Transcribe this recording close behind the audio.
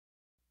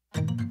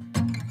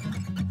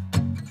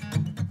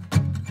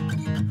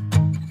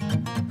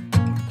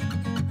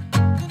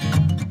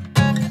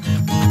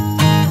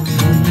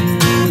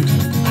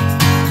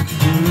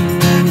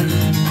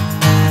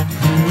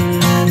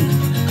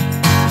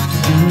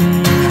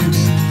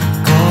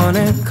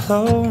Gonna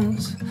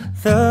close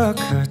the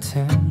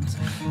curtains,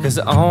 'cause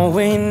all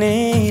we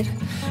need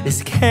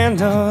is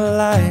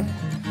candlelight.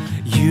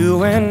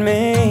 You and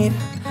me,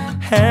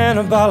 and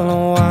a bottle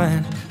of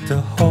wine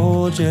to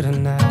hold you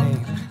tonight.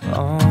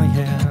 Oh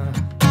yeah.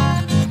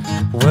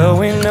 Well,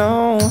 we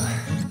know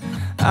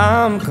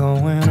I'm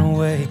going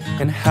away,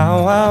 and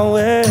how I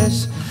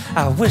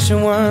wish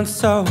it weren't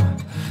so.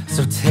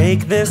 So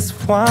take this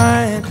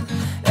wine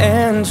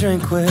and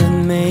drink with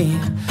me,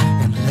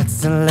 and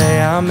let's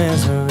delay our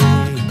misery.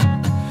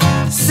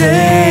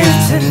 Save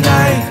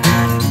tonight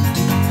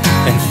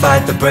and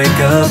fight the break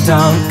of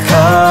dawn.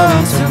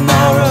 Come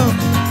tomorrow,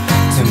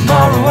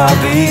 tomorrow I'll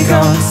be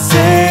gone.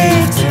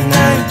 Save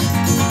tonight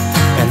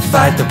and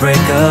fight the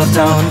break of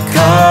dawn.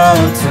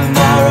 Come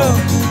tomorrow,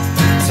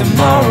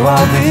 tomorrow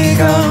I'll be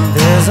gone.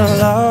 There's a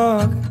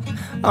log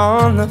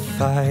on the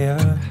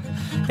fire,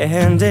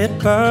 and it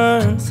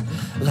burns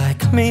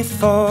like me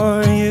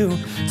for you.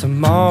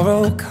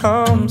 Tomorrow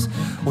comes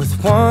with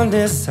one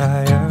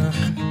desire,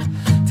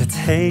 to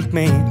take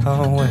me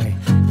away.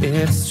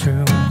 It's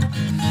true,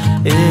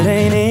 it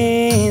ain't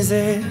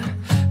easy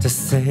to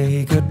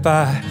say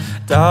goodbye.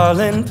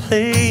 Darling,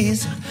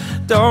 please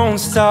don't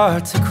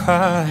start to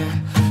cry,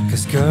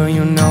 'cause girl,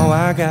 you know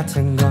I got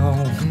to go.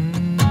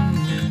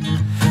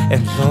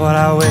 And Lord,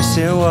 I wish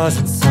it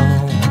wasn't so.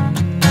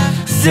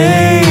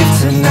 Save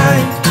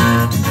tonight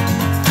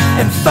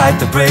and fight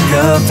the break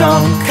of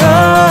dawn.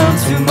 Come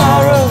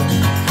tomorrow,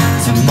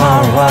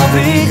 tomorrow I'll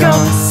be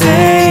gone.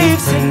 Save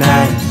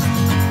tonight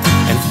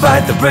and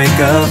fight the break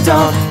of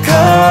dawn.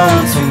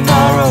 Come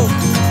tomorrow,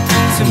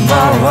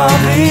 tomorrow I'll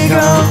be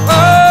gone. Oh,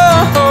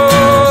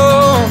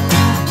 oh,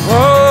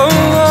 oh,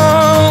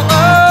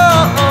 oh,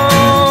 oh.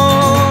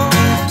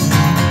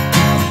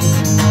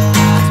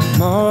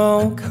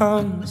 Tomorrow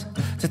comes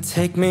to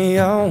take me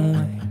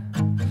away.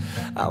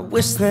 I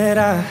wish that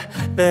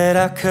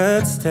I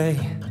could stay,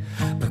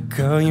 but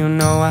girl, you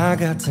know I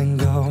got to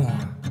go.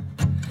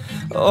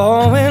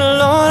 Oh, and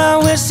Lord, I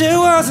wish it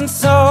wasn't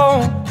so.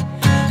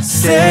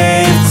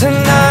 Save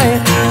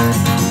tonight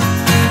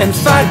and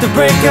fight the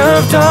break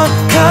of dawn.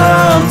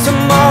 Come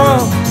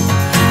tomorrow,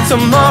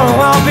 tomorrow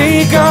I'll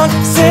be gone.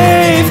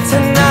 Save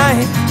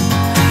tonight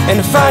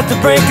and fight the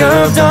break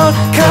of dawn.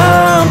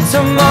 Come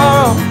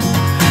tomorrow,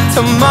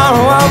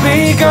 tomorrow I'll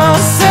be gone.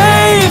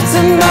 Save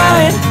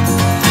tonight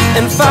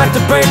and fight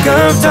the break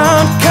of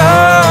dawn.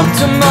 Come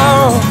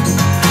tomorrow,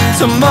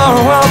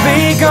 tomorrow I'll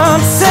be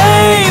gone.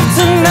 Save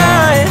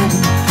tonight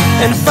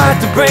and fight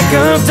the break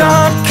of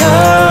dawn.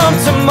 Come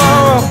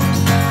tomorrow,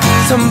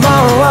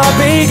 tomorrow I'll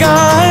be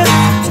gone.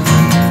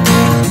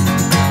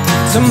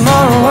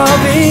 Tomorrow I'll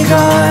be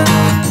gone.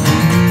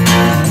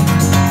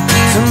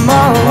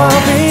 Tomorrow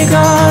I'll be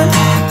gone.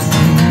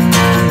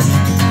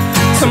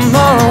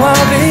 Tomorrow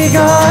I'll be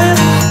gone.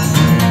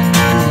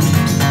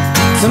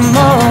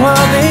 Tomorrow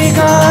I'll be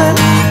gone.